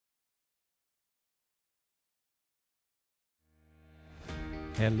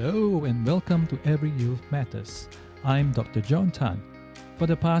Hello and welcome to Every Youth Matters. I'm Dr. John Tan. For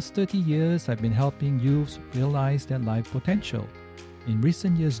the past 30 years, I've been helping youths realize their life potential. In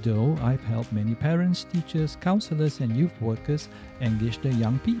recent years, though, I've helped many parents, teachers, counselors, and youth workers engage their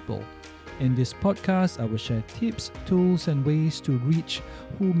young people. In this podcast, I will share tips, tools, and ways to reach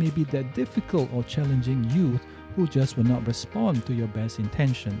who may be that difficult or challenging youth who just will not respond to your best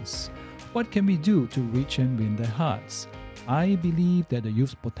intentions. What can we do to reach and win their hearts? I believe that the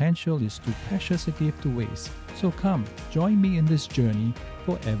youth's potential is too precious a gift to waste. So come, join me in this journey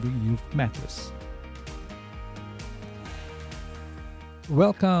for Every Youth Matters.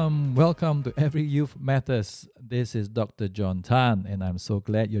 Welcome to Every Youth Matters. This is Dr. John Tan, and I'm so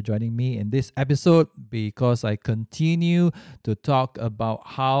glad you're joining me in this episode because I continue to talk about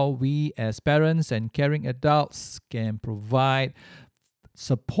how we as parents and caring adults can provide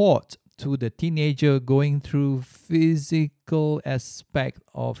support to the teenager going through physical aspect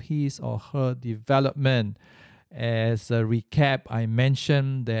of his or her development. As a recap, I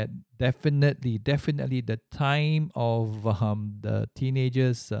mentioned that definitely the time of the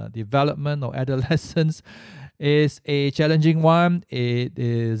teenager's development or adolescence is a challenging one. It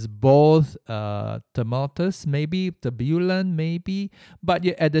is both tumultuous, maybe turbulent, maybe, but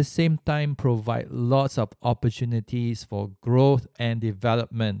yet at the same time provide lots of opportunities for growth and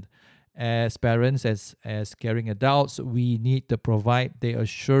development. As parents, as caring adults, we need to provide the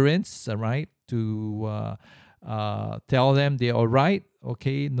assurance, right, to tell them they're all right,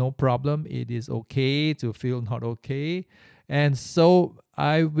 okay, no problem, it is okay to feel not okay. And so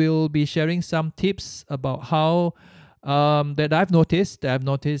I will be sharing some tips about how that I've noticed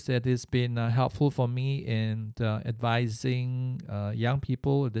that it's been helpful for me in advising young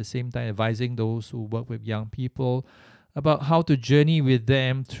people, at the same time advising those who work with young people about how to journey with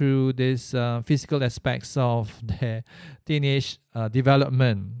them through these physical aspects of their teenage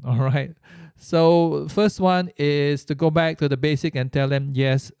development. All right. So first one is to go back to the basic and tell them,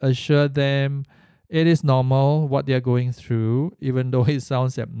 yes, assure them it is normal what they're going through, even though it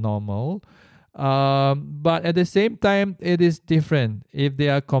sounds abnormal. But at the same time, it is different if they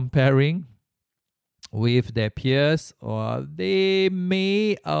are comparing with their peers, or they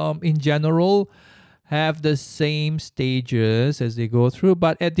may, in general, have the same stages as they go through,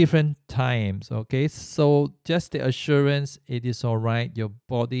 but at different times, okay? So just the assurance, it is all right. Your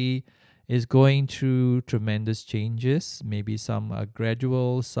body is going through tremendous changes. Maybe some are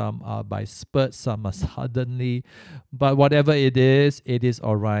gradual, some are by spurts, some are suddenly. But whatever it is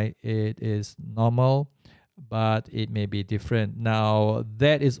all right. It is normal, but it may be different. Now,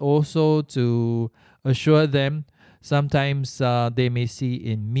 that is also to assure them. Sometimes they may see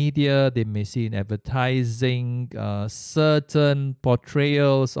in media, they may see in advertising certain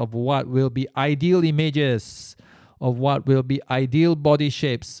portrayals of what will be ideal images, of what will be ideal body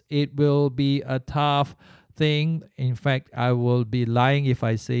shapes. It will be a tough thing. In fact, I will be lying if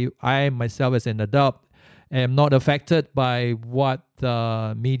I say I myself as an adult am not affected by what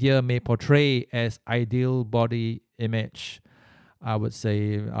the media may portray as ideal body image. I would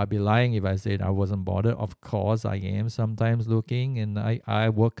say I'd be lying if I said I wasn't bothered. Of course, I am sometimes looking, and I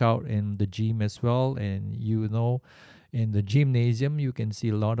work out in the gym as well. And in the gymnasium, you can see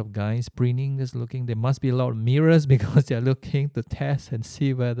a lot of guys preening, just looking. There must be a lot of mirrors because they're looking to test and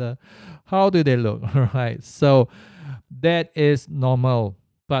see how do they look, right? So that is normal.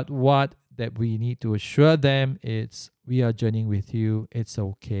 But what that we need to assure them is we are journeying with you. It's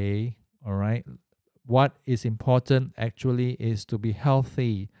okay, all right? What is important actually is to be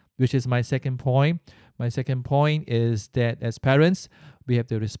healthy, which is my second point. My second point is that as parents, we have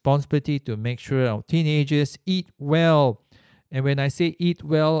the responsibility to make sure our teenagers eat well. And when I say eat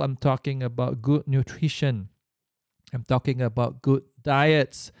well, I'm talking about good nutrition. I'm talking about good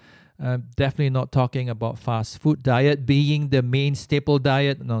diets. I'm definitely not talking about fast food diet being the main staple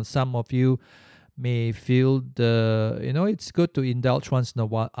diet. Now, some of you may feel it's good to indulge once in a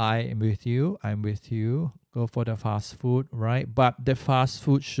while. I'm with you. Go for the fast food, right? But the fast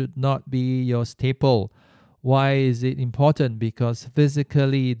food should not be your staple. Why is it important? Because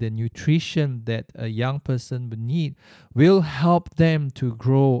physically, the nutrition that a young person would need will help them to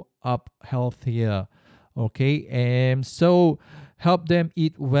grow up healthier, okay? And so help them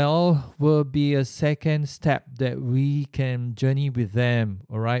eat well will be a second step that we can journey with them,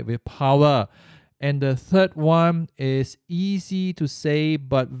 all right, with power. And the third one is easy to say,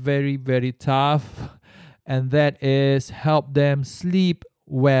 but very, very tough. And that is help them sleep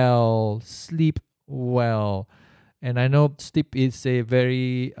well. And I know sleep is a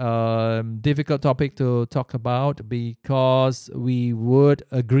very difficult topic to talk about because we would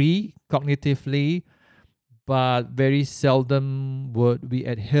agree cognitively but very seldom would we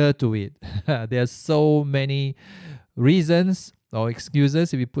adhere to it. There are so many reasons or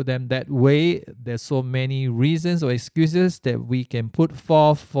excuses, if we put them that way. There's so many reasons or excuses that we can put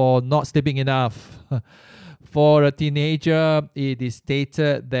forth for not sleeping enough. For a teenager, it is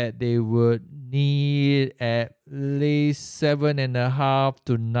stated that they would need at least 7.5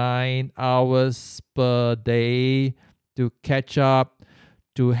 to 9 hours per day to catch up,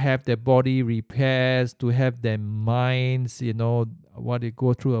 to have their body repairs, to have their minds, what they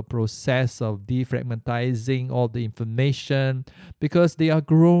go through a process of defragmentizing all the information, because they are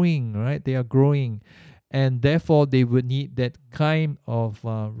growing, right? They are growing. And therefore, they would need that kind of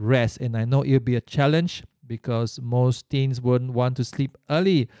rest. And I know it'll be a challenge because most teens wouldn't want to sleep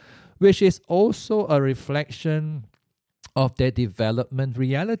early, which is also a reflection of their development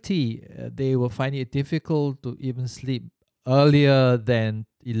reality. They will find it difficult to even sleep earlier than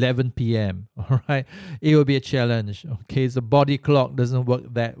 11 p.m. All right, it will be a challenge. Okay, the body clock doesn't work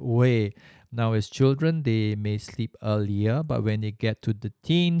that way. Now, as children, they may sleep earlier, but when they get to the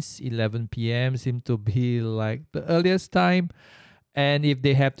teens, 11 p.m. seems to be like the earliest time. And if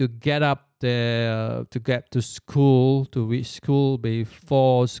they have to get up there to get to school, to reach school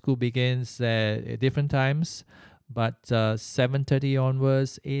before school begins at different times, but 7:30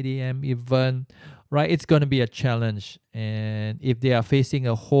 onwards, 8 a.m. even, right? It's going to be a challenge. And if they are facing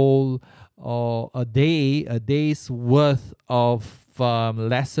a whole or a day's worth of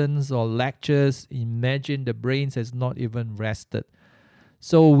lessons or lectures, imagine the brains has not even rested.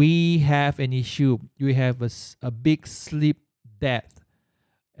 So we have an issue. We have a big sleep debt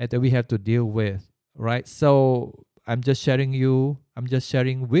that we have to deal with, right? So I'm just sharing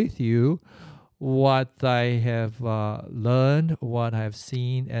with you what I have learned, what I've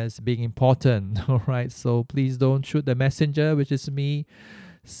seen as being important. All right. So please don't shoot the messenger, which is me.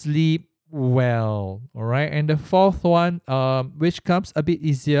 Sleep well. All right. And the fourth one, which comes a bit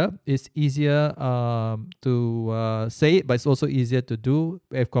easier. It's easier to say it, but it's also easier to do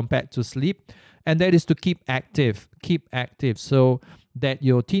if compared to sleep. And that is to keep active. Keep active. So that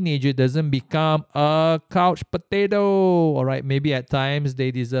your teenager doesn't become a couch potato. All right, maybe at times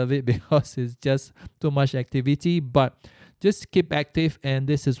they deserve it because it's just too much activity, but just keep active. And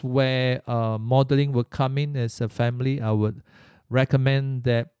this is where modeling will come in. As a family, I would recommend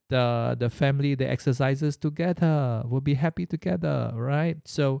that the family, the exercises together, will be happy together, right?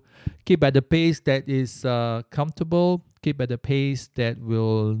 So keep at the pace that is comfortable. Keep at the pace that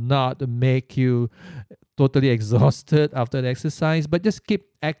will not make you totally exhausted after the exercise, but just keep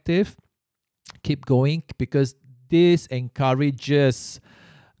active, keep going, because this encourages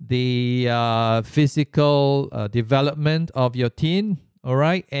the physical development of your teen. All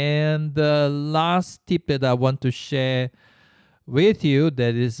right. And the last tip that I want to share with you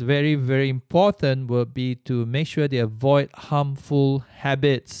that is very, very important will be to make sure they avoid harmful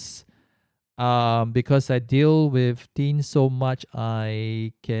habits. Because I deal with teens so much,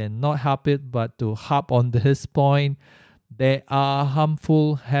 I cannot help it but to harp on this point. There are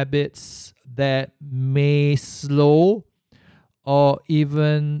harmful habits that may slow or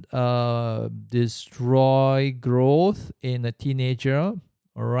even destroy growth in a teenager.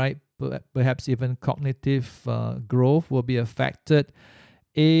 All right, perhaps even cognitive growth will be affected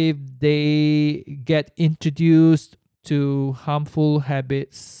if they get introduced to harmful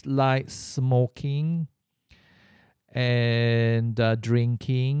habits like smoking and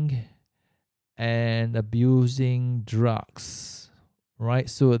drinking and abusing drugs, right?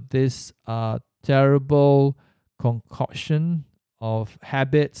 So this terrible concoction of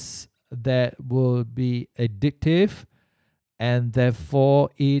habits that will be addictive, and therefore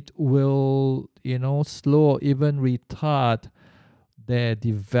it will, slow or even retard their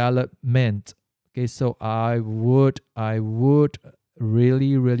development. Okay, so I would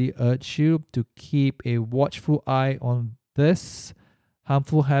really, really urge you to keep a watchful eye on this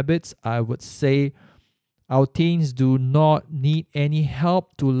harmful habits. I would say our teens do not need any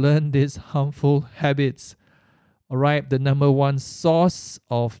help to learn these harmful habits. All right, the number one source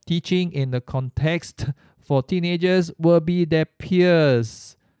of teaching in the context for teenagers will be their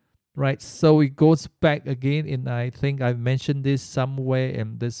peers. Right, so it goes back again, and I think I've mentioned this somewhere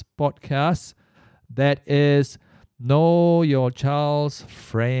in this podcast. That is, know your child's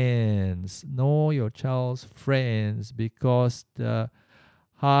friends. Know your child's friends, because the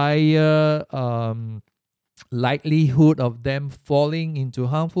higher likelihood of them falling into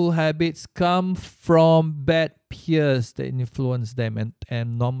harmful habits come from bad peers that influence them,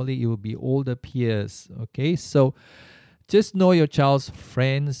 and normally it will be older peers. Okay, so just know your child's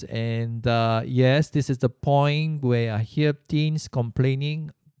friends. And yes, this is the point where I hear teens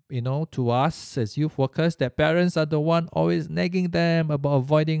complaining to us as youth workers, that parents are the one always nagging them about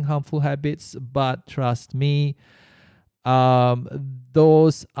avoiding harmful habits. But trust me,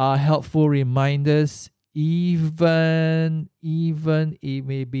 those are helpful reminders, even it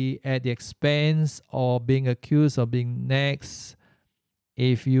may be at the expense of being accused or being next.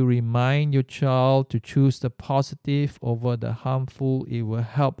 If you remind your child to choose the positive over the harmful, it will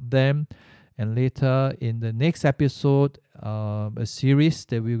help them. And later in the next episode, a series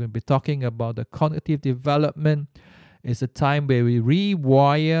that we're going to be talking about the cognitive development, is a time where we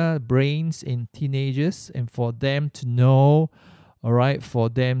rewire brains in teenagers, and for them to know, all right, for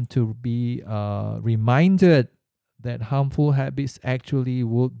them to be reminded that harmful habits actually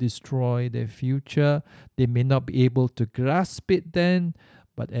will destroy their future. They may not be able to grasp it then,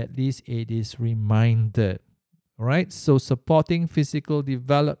 but at least it is reminded. All right, so supporting physical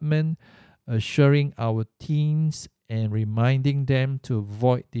development, assuring our teens and reminding them to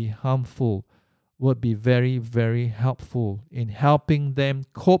avoid the harmful would be very, very helpful in helping them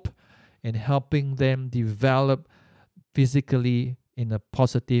cope and helping them develop physically in a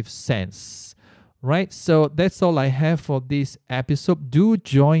positive sense. Right, so that's all I have for this episode. Do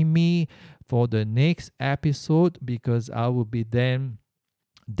join me for the next episode, because I will be then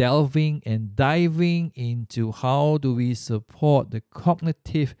delving and diving into how do we support the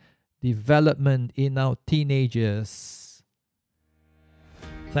cognitive development in our teenagers.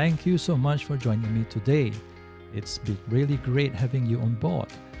 Thank you so much for joining me today. It's been really great having you on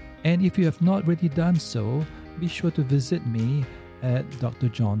board. And if you have not already done so, be sure to visit me at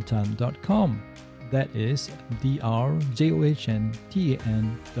drjohntan.com. That is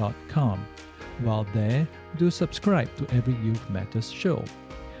drjohntan.com. While there, do subscribe to every Youth Matters show.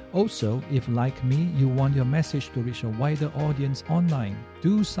 Also, if like me, you want your message to reach a wider audience online,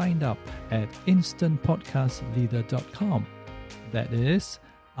 do sign up at instantpodcastleader.com. That is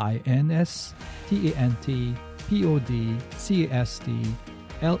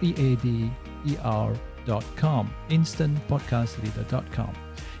instantpodcastleader.com. instantpodcastleader.com.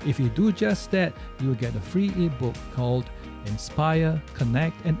 If you do just that, you'll get a free ebook called Inspire,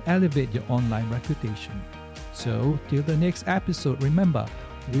 Connect, and Elevate Your Online Reputation. So, till the next episode, remember,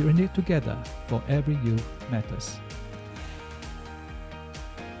 we're in it together, for every youth matters.